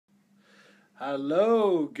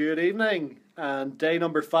Hello, good evening, and day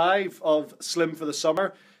number 5 of Slim for the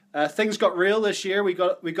Summer. Things got real this year. We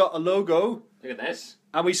got a logo. Look at this.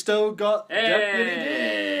 And we still got Deputy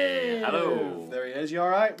Hey! Dave. Hello. There he is. You all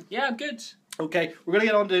right? Yeah, I'm good. Okay, we're going to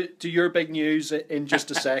get on to your big news in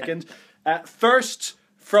just a second. First,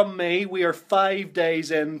 from me, we are 5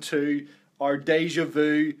 days into our Deja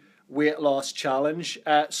Vu weight loss challenge.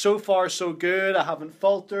 So far, so good. I haven't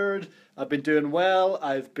faltered. I've been doing well.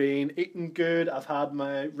 I've been eating good. I've had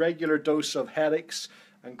my regular dose of headaches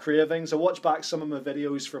and cravings. I watched back some of my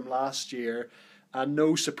videos from last year, and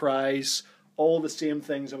no surprise, all the same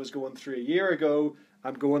things I was going through a year ago,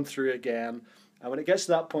 I'm going through again. And when it gets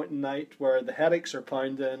to that point in night where the headaches are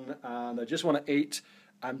pounding and I just want to eat,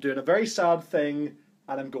 I'm doing a very sad thing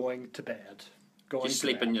and I'm going to bed.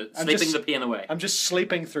 Sleeping the pain away. I'm just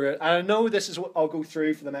sleeping through it. And I know this is what I'll go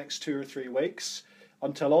through for the next 2 or 3 weeks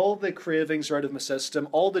until all the cravings are out of my system,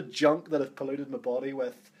 all the junk that I've polluted my body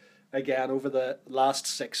with, again, over the last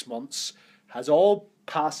 6 months, has all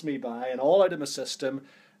passed me by and all out of my system.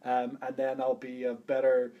 And then I'll be a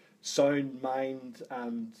better sound mind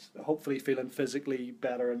and hopefully feeling physically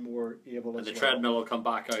better and more able as well. And the treadmill will come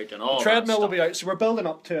back out and all the treadmill will be out, so we're building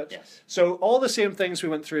up to it. Yes. So all the same things we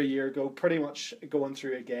went through a year ago, pretty much going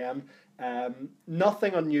through again.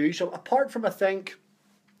 Nothing unusual, apart from, I think,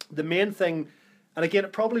 the main thing, and again,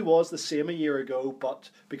 it probably was the same a year ago, but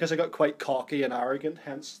because I got quite cocky and arrogant,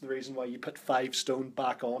 hence the reason why you put 5 stone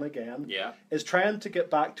back on again, is trying to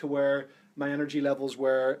get back to where my energy levels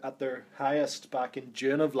were at their highest back in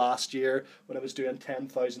June of last year when I was doing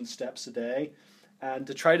 10,000 steps a day. And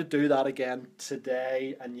to try to do that again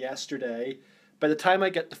today and yesterday, by the time I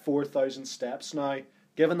get to 4,000 steps now,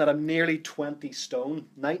 given that I'm nearly 20 stone,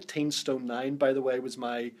 19 stone 9 by the way was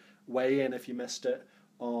my weigh-in if you missed it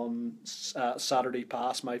on Saturday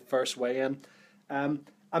past, my first weigh-in.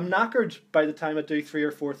 I'm knackered by the time I do 3,000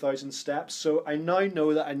 or 4,000 steps, so I now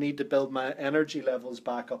know that I need to build my energy levels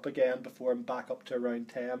back up again before I'm back up to around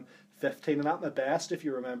 10, 15. And at my best, if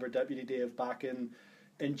you remember, Deputy Dave, back in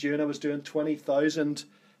June, I was doing 20,000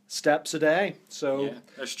 steps a day. So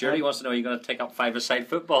Stuart wants to know, are you going to take up 5-a-side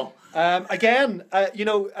football? Again,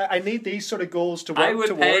 I need these sort of goals to work towards.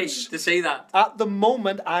 I would pay to see that. At the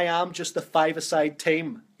moment, I am just the 5-a-side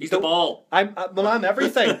team. He's the ball. I'm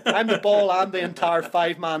everything. I'm the ball and the entire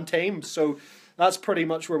 5-man team. So that's pretty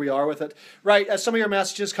much where we are with it. Right, some of your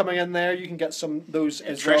messages coming in there. You can get some of those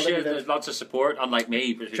as well. Tricia, there's lots of support, unlike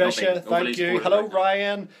me. Tricia, thank you. Hello,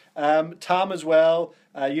 Ryan. Tam as well.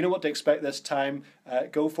 You know what to expect this time.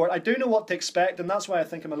 Go for it. I do know what to expect, and that's why I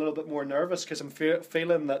think I'm a little bit more nervous, because I'm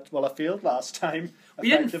feeling that, well, I failed last time.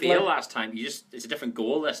 You didn't fail last time. It's a different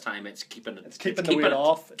goal this time. It's keeping the weight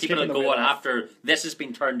off. Keeping it going after this has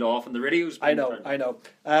been turned off and the radio's been turned off. I know.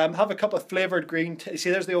 Have a cup of flavoured green tea. See,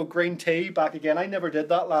 there's the old green tea back again. I never did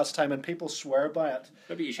that last time, and people swear by it.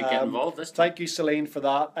 Maybe you should get involved this time. Thank you, Celine, for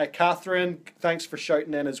that. Catherine, thanks for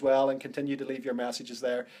shouting in as well, and continue to leave your messages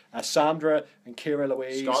there. Sandra and Kira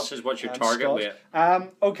Louise. Scott says, what's your target weight?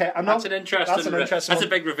 Okay, that's an interesting. That's a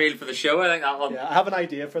big reveal for the show. I think that one. Yeah, I have an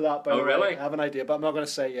idea for that. By the way. Really? I have an idea, but I'm not going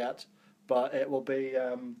to say yet. But it will be.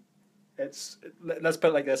 Let's put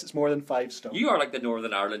it like this: it's more than 5 stone. You are like the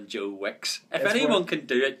Northern Ireland Joe Wicks. If anyone can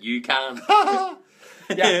do it, you can.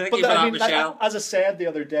 Yeah, but as I said the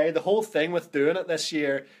other day, the whole thing with doing it this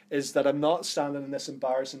year is that I'm not standing in this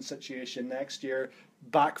embarrassing situation next year.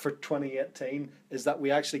 Back for 2018 is that we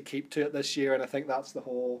actually keep to it this year, and I think that's the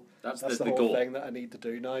whole goal. thing that I need to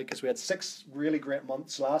do now, because we had 6 really great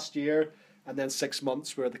months last year, and then 6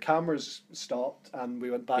 months where the cameras stopped and we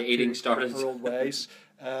went back to our old ways.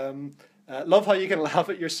 Love how you can laugh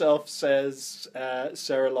at yourself, says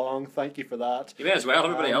Sarah Long. Thank you for that. You may as well.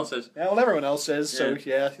 Everybody else is. Yeah, well, everyone else is. So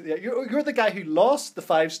yeah. You're the guy who lost the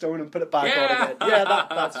 5 stone and put it back on again. Yeah,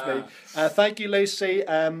 that's me. Thank you, Lucy.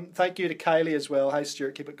 Thank you to Kylie as well. Hi,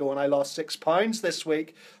 Stuart. Keep it going. I lost 6 pounds this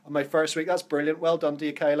week on my first week. That's brilliant. Well done to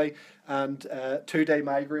you, Kylie. And 2-day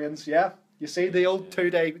migraines. Yeah. You see, the old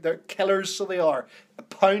 2-day, they're killers, so they are. A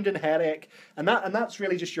pounding headache. And that's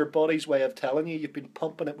really just your body's way of telling you you've been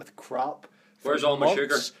pumping it with crap. Where's all my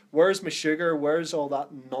sugar? Where's my sugar? Where's all that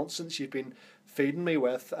nonsense you've been feeding me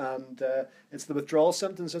with? And it's the withdrawal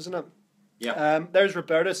symptoms, isn't it? Yeah. There's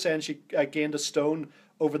Roberta saying she gained a stone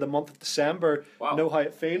over the month of December. Wow. Know how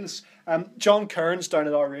it feels. John Kearns down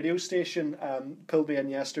at our radio station pulled me in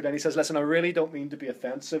yesterday, and he says, listen, I really don't mean to be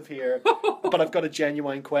offensive here, but I've got a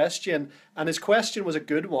genuine question. And his question was a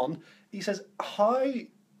good one. He says, and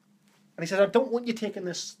he says, I don't want you taking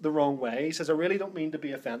this the wrong way. He says, I really don't mean to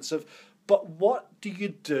be offensive, but what do you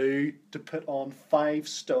do to put on 5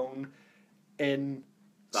 stone in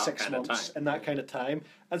that 6 kind of months time. in that kind of time?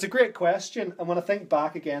 And it's a great question. And when I think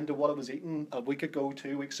back again to what I was eating a week ago,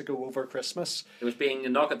 2 weeks ago over Christmas, It was being a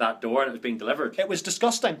knock at that door and it was being delivered. it was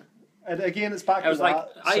disgusting. And again, it's back I was to like,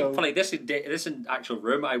 that. funny, this actual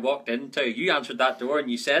room I walked into, you answered that door and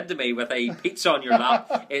you said to me with a pizza on your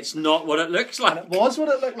lap, it's not what it looks like. And it was what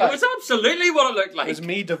it looked like. It was absolutely what it looked like. It was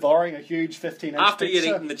me devouring a huge 15-inch after pizza.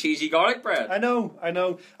 you'd eaten the cheesy garlic bread. I know.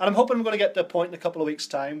 And I'm hoping we're going to get to a point in a couple of weeks'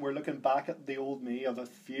 time where looking back at the old me of a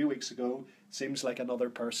few weeks ago seems like another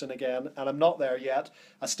person again. And I'm not there yet.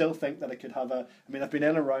 I still think that I could have I've been in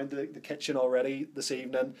and around the kitchen already this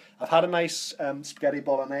evening. I've had a nice spaghetti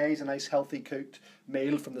bolognese, a nice healthy cooked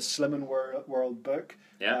meal from the Slim and World book.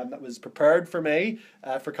 Yeah. That was prepared for me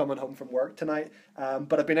for coming home from work tonight.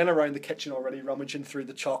 But I've been in and around the kitchen already, rummaging through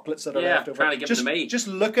the chocolates that are left over. Trying to give them to me. Just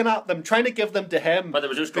looking at them, trying to give them to him. But there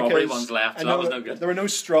was no strawberry ones left, so that was no good. There were no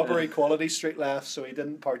strawberry quality street left, so he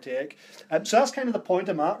didn't partake. So that's kind of the point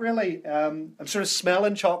I'm at, really. I'm sort of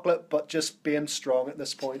smelling chocolate, but just being strong at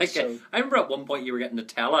this point. Okay. So. I remember at one point you were getting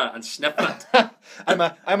Nutella and sniffing it. I'm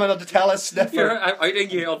a Nutella sniffer. You're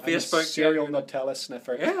outing you on Facebook. I'm a serial Nutella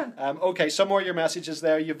sniffer. Yeah. Okay, some more of your messages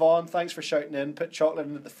there. Yvonne, thanks for shouting in. Put chocolate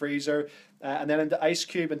into the freezer and then into ice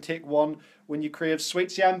cube and take one when you crave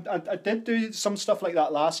sweets. Yeah, I did do some stuff like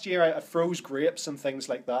that last year. I froze grapes and things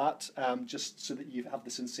like that, just so that you have the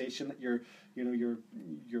sensation that you're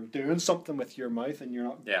doing something with your mouth and you're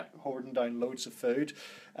not hoarding down loads of food.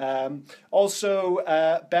 Also,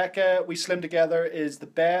 Becca, We Slim Together is the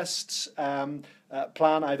best plan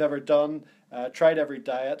I've ever done. Tried every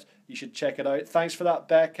diet. You should check it out. Thanks for that,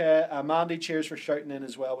 Becca. Mandy, cheers for shouting in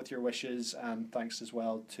as well with your wishes. And thanks as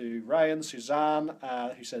well to Ryan, Suzanne,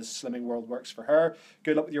 who says Slimming World works for her.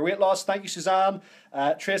 Good luck with your weight loss. Thank you, Suzanne.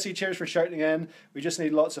 Tracy, cheers for shouting in. We just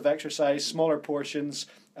need lots of exercise, smaller portions,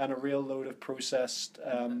 and a real load of processed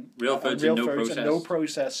real foods and no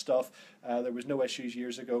processed stuff. There was no issues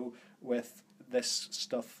years ago with this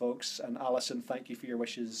stuff, folks. And Alison, thank you for your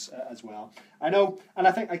wishes as well. I know, and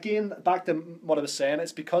I think, again, back to what I was saying,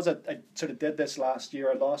 it's because I sort of did this last year.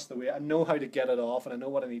 I lost the weight. I know how to get it off, and I know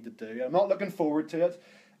what I need to do. I'm not looking forward to it.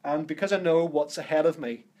 And because I know what's ahead of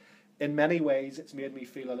me, in many ways, it's made me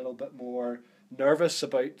feel a little bit more nervous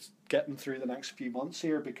about getting through the next few months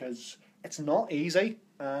here, because it's not easy,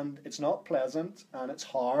 and it's not pleasant, and it's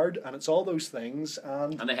hard, and it's all those things,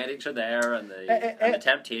 and the headaches are there, and the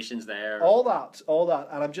temptations there, all that,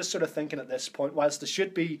 and I'm just sort of thinking at this point, whilst I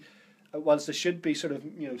should be sort of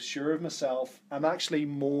sure of myself, I'm actually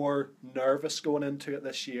more nervous going into it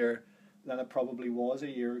this year than I probably was a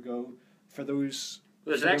year ago. For those,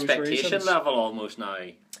 there's an expectation level almost now.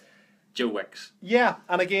 Joe Wicks. Yeah,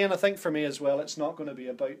 and again, I think for me as well, it's not going to be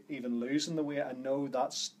about even losing the weight. I know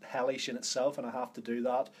that's hellish in itself, and I have to do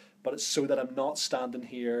that, but it's so that I'm not standing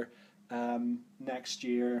here next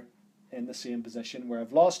year in the same position where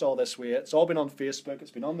I've lost all this weight. It's all been on Facebook,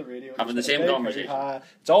 it's been on the radio. Having the same conversation.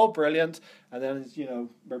 It's all brilliant, and then,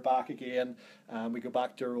 we're back again, we go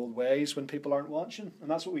back to our old ways when people aren't watching,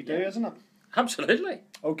 and that's what we do, isn't it? Absolutely.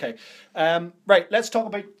 Okay. Right, let's talk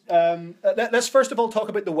about... let's first of all talk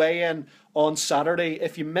about the weigh-in on Saturday.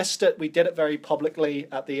 If you missed it, we did it very publicly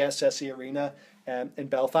at the SSE Arena in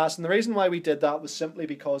Belfast. And the reason why we did that was simply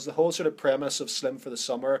because the whole sort of premise of Slim for the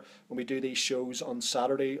Summer, when we do these shows on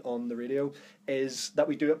Saturday on the radio, is that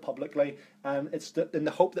we do it publicly. And it's in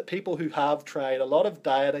the hope that people who have tried a lot of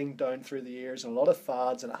dieting down through the years and a lot of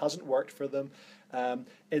fads, and it hasn't worked for them,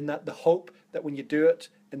 in that the hope that when you do it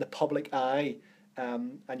in the public eye,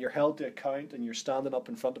 and you're held to account, and you're standing up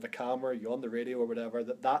in front of a camera, you're on the radio or whatever,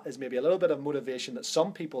 that is maybe a little bit of motivation that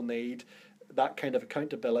some people need, that kind of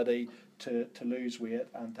accountability to lose weight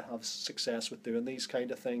and to have success with doing these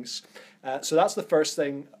kind of things. So that's the first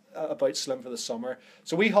thing about Slim for the Summer.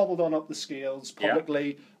 So we hobbled on up the scales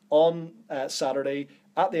publicly on Saturday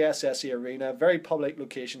at the SSE Arena, very public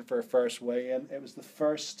location for a first weigh-in. It was the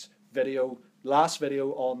last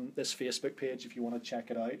video on this Facebook page if you want to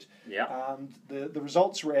check it out. Yeah. And the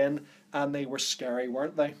results were in, and they were scary,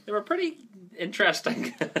 weren't they? They were pretty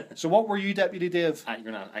interesting. So what were you, Deputy Dave? I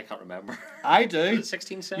can't remember. I do.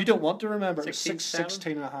 16.7? You don't want to remember.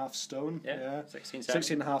 16 and a half stone. Yeah. 16.7.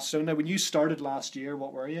 16 and a half stone. Now, when you started last year,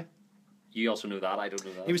 what were you? You also know that. I don't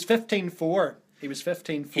know that. He was 15.4. He was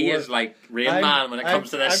 15.4. He is like Rain Man when it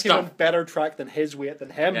comes to this stuff. I'm given better track than his weight than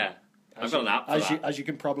him. Yeah. I've got an app for that. As you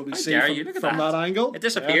can probably see from that angle. It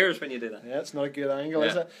disappears when you do that. Yeah, it's not a good angle,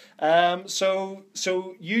 is it? So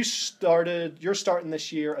you're starting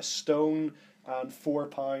this year a stone and 4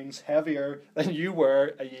 pounds heavier than you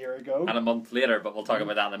were a year ago. And a month later, but we'll talk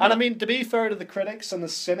about that in a minute. And I mean, to be fair to the critics and the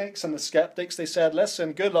cynics and the skeptics, they said,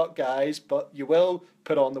 listen, good luck, guys, but you will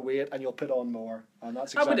put on the weight and you'll put on more. And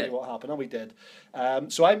that's exactly what happened. And we did.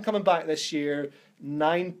 So I'm coming back this year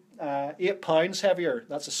 8 pounds heavier.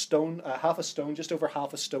 That's a stone, half a stone, just over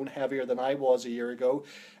half a stone heavier than I was a year ago.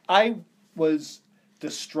 I was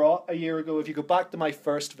distraught a year ago. If you go back to my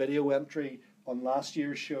first video entry on last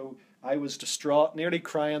year's show, I was distraught, nearly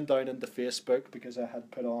crying down into Facebook because I had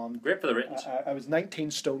put on. Great for the ratings. I was 19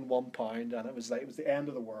 stone 1 pound, and it was the end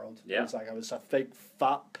of the world. Yeah. It was like I was a big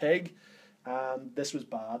fat pig, and this was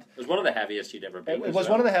bad. It was one of the heaviest you'd ever been. It was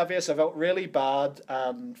one of the heaviest. I felt really bad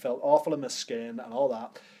and felt awful in my skin and all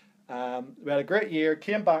that. We had a great year.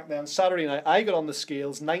 Came back then Saturday night. I got on the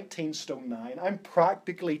scales, 19 stone 9. I'm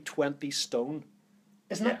practically 20 stone.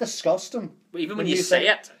 Isn't that disgusting? Even when you say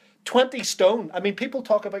it. 20 stone. I mean, people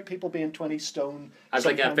talk about people being 20 stone as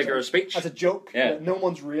like a figure of speech, as a joke. Yeah. No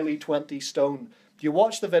one's really 20 stone. If you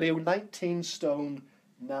watch the video, 19 stone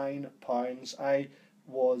 9 pounds. I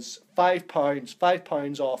was 5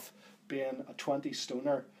 pounds off being a 20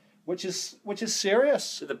 stoner, which is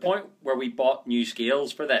serious. To the point where we bought new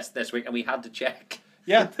scales for this week, and we had to check.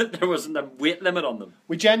 Yeah. There wasn't a weight limit on them.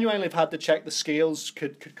 We genuinely have had to check the scales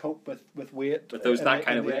could cope with weight. With those that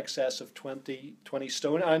kind of weight. Excess of 20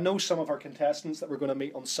 stone. And I know some of our contestants that we're going to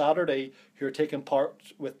meet on Saturday who are taking part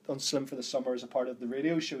on Slim for the Summer as a part of the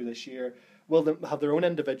radio show this year will have their own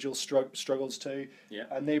individual struggles too. Yeah.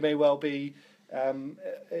 And they may well be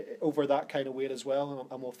over that kind of weight as well.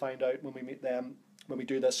 And we'll find out when we meet them, when we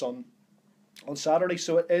do this on Saturday.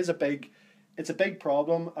 So it's a big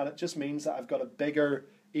problem, and it just means that I've got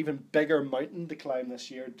even bigger mountain to climb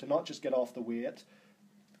this year to not just get off the weight,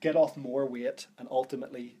 get off more weight, and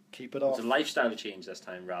ultimately keep it off. It's a lifestyle change this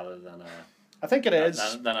time rather than I think it is.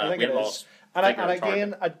 Than a weight loss. And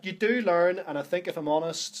again, you do learn, and I think if I'm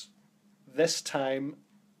honest, this time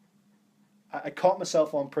I caught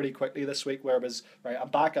myself on pretty quickly this week where it was, right, I'm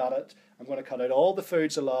back at it. I'm going to cut out all the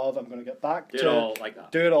foods I love. I'm going to get back do it all like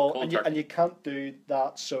that. Do it all. And you can't do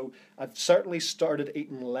that. So I've certainly started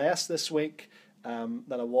eating less this week than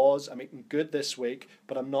I was. I'm eating good this week,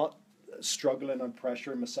 but I'm not struggling and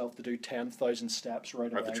pressuring myself to do 10,000 steps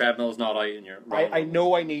right away. Or if the treadmill's not out and you're I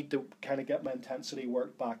know I need to kind of get my intensity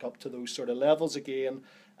work back up to those sort of levels again.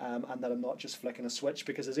 And that I'm not just flicking a switch,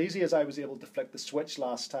 because as easy as I was able to flick the switch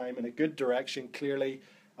last time in a good direction, clearly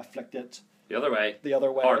I flicked it the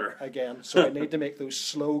other way harder again. So I need to make those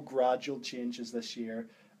slow, gradual changes this year.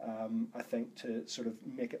 I think to sort of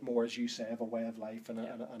make it more, as you say, of a way of life and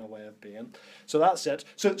a way of being. So that's it.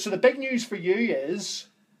 So the big news for you is.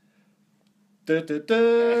 Well,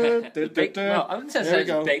 I wouldn't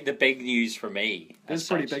say the big news for me. It's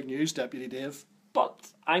pretty big news, Deputy Dave. But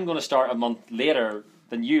I'm going to start a month later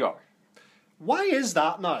than you are. Why is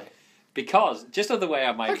that now? Because just of the way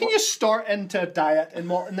I might. How can you start into a diet in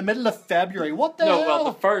the middle of February? What the hell? No,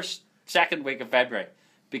 well, the second week of February,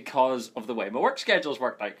 because of the way my work schedule's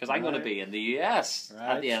worked out. Because I'm going to be in the US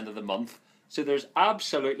at the end of the month, so there's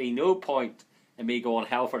absolutely no point in me going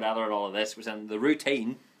hell for leather and all of this. And the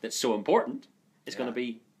routine that's so important is going to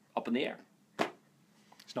be up in the air.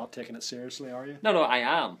 It's not taking it seriously, are you? No, I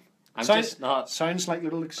am. Just not. Sounds like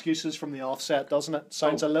little excuses from the offset, doesn't it?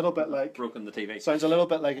 Sounds a little bit like broken the TV. Sounds a little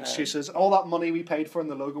bit like excuses. All that money we paid for in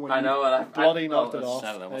the logo when you bloody knocked it off.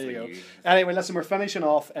 There you go. Anyway, listen, we're finishing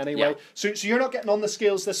off anyway. Yeah. So you're not getting on the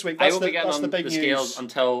scales this week. I will be getting on the scales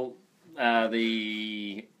until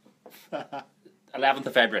the 11th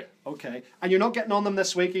of February. Okay, and you're not getting on them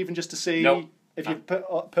this week, even just to see. No. If you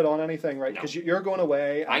put on anything, right? Because you're going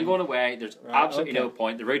away. I'm going away. There's absolutely no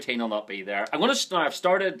point. The routine will not be there.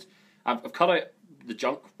 I've cut out the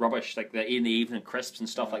junk rubbish, like in the evening crisps and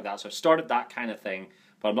stuff like that. So I've started that kind of thing,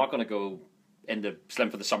 but I'm not going to go into Slim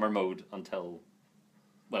for the Summer mode until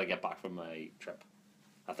when I get back from my trip.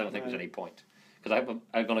 I don't think there's any point, because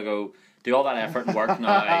I'm going to go do all that effort and work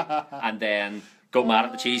now, and then go mad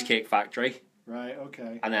at the Cheesecake Factory. Right.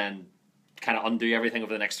 Okay. And then kind of undo everything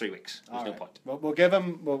over the next 3 weeks. There's no point. We'll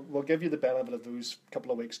give you the benefit of those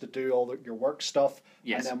couple of weeks to do all your work stuff,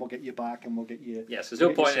 and then we'll get you back and we'll get you. Yes, there's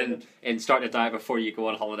no point in starting to diet before you go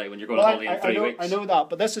on holiday when you're going on holiday in 3 weeks. I know that,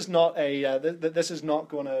 but this is not this is not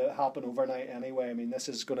going to happen overnight anyway. I mean, this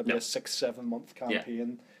is going to be a 6-7 month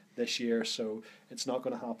campaign this year, so it's not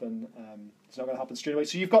going to happen. It's not going to happen straight away.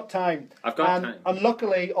 So you've got time. I've got time, and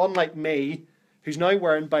luckily, unlike me, who's now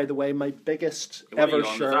wearing, by the way, my biggest ever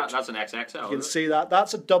shirt. That's an XXL. You can see that.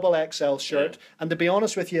 That's a double XL shirt. Yeah. And to be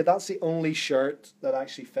honest with you, that's the only shirt that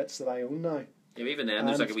actually fits that I own now. Yeah, even then,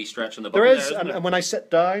 there's like a wee stretch on the button. There is, and when I sit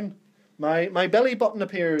down, my belly button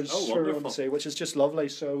appears for everyone to see, which is just lovely.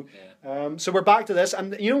 So, so we're back to this,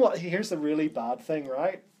 and you know what? Here's the really bad thing,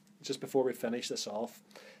 right? Just before we finish this off,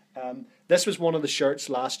 this was one of the shirts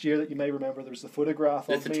last year that you may remember. There was the photograph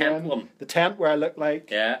of me in the tent where I looked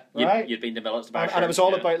like you'd been developed and it was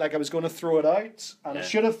all about like I was going to throw it out, and I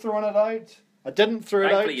should have thrown it out. I didn't throw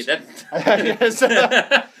it out. You didn't.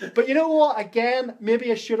 But you know what? Again,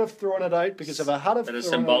 maybe I should have thrown it out, because if I had thrown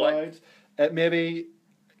it out, it maybe,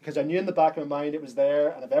 because I knew in the back of my mind it was there,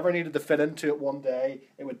 and if I ever needed to fit into it one day,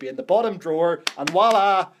 it would be in the bottom drawer, and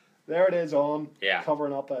voila, there it is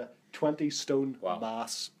covering up a 20-stone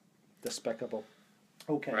mass. Despicable.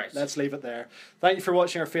 Okay, let's leave it there. Thank you for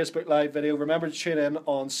watching our Facebook Live video. Remember to tune in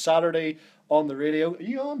on Saturday on the radio. Are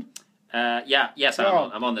you on? Yes,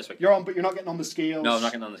 I'm on this week. You're on, but you're not getting on the scales. No, I'm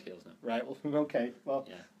not getting on the scales now. Right. Well, okay. Well,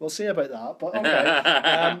 we'll see about that. But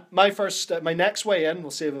okay. My next weigh in. We'll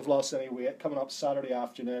see if I've lost any weight. Coming up Saturday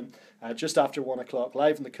afternoon, just after 1 o'clock,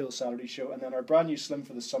 live on the Cool Saturday Show, and then our brand new Slim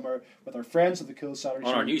for the Summer with our friends of the Cool Saturday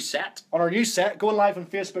Show on our new set. Going live on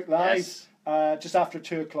Facebook Live. Yes. Just after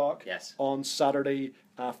 2 o'clock on Saturday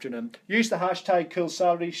afternoon. Use the hashtag Cool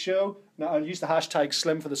Saturday Show. Now, use the hashtag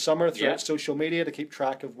Slim for the Summer throughout social media to keep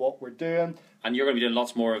track of what we're doing. And you're going to be doing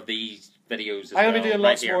lots more of these videos I'm going to be doing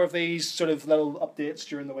lots more of these sort of little updates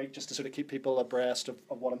during the week, just to sort of keep people abreast of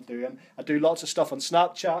what I'm doing. I do lots of stuff on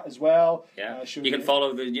Snapchat as well. Yeah, you can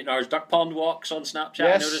follow our Duck Pond walks on Snapchat.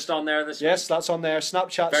 Yes. I noticed on there this week. Yes, that's on there.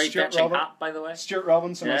 Snapchat. Very fetching hat, by the way. Stuart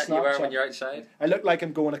Robinson on Snapchat. You wear when you're outside. I look like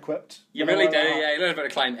I'm going equipped. You really do. Yeah, you look about to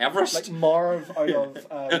climb Everest. Like Marv out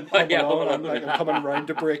of like I'm coming round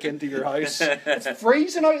to break into your house. It's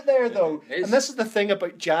freezing out there though, and this is the thing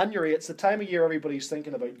about January. It's the time of year everybody's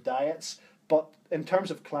thinking about diets. But in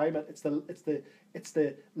terms of climate, it's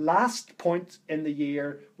the last point in the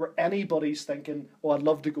year where anybody's thinking, "Oh, I'd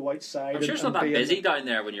love to go outside." I'm sure it's not that busy down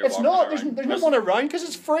there when you're. It's not. There's no one around because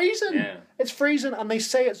it's freezing. Yeah. It's freezing, and they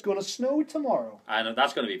say it's going to snow tomorrow. I know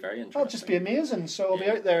that's going to be very interesting. That'll just be amazing. So I'll be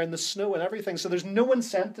out there in the snow and everything. So there's no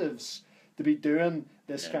incentives to be doing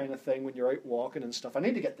this kind of thing when you're out walking and stuff. I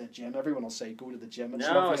need to get to the gym. Everyone will say go to the gym and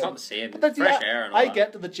stuff. No, it's not the same. It's fresh air and all that.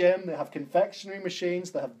 Get to the gym. They have confectionery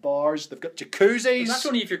machines. They have bars. They've got jacuzzis. But that's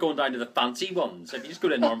only if you're going down to the fancy ones. If you just go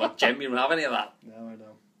to a normal gym, you don't have any of that. No, I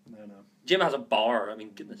know. Gym has a bar. I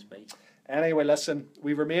mean, goodness me. Anyway, listen,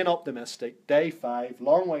 we remain optimistic. Day 5,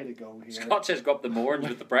 long way to go here. Scott says go up the moorings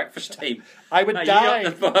with the breakfast team. I would die.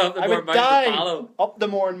 I would die up the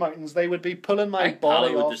Mourne Mountains. They would be pulling my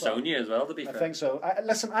body off. With the Sonia as well, to be fair. I think so.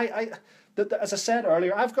 Listen, as I said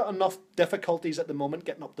earlier, I've got enough difficulties at the moment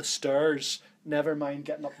getting up the stairs. Never mind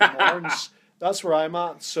getting up the moorns. That's where I'm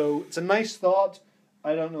at. So it's a nice thought.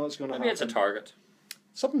 I don't know what's going to happen. Maybe it's a target.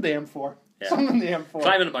 Something to aim for. Yeah. Something to aim for.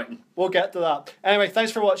 Climbing a mountain. We'll get to that. Anyway,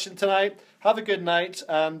 thanks for watching tonight. Have a good night,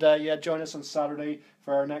 and join us on Saturday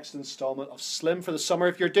for our next installment of Slim for the Summer.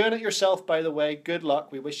 If you're doing it yourself, by the way, good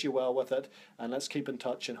luck. We wish you well with it, and let's keep in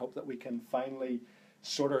touch and hope that we can finally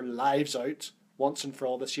sort our lives out once and for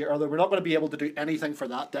all this year. Although we're not going to be able to do anything for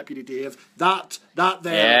that, Deputy Dave. That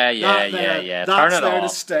there. Yeah. That's there to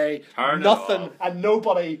stay. Nothing and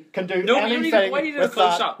nobody can do anything with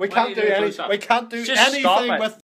that. We can't do anything with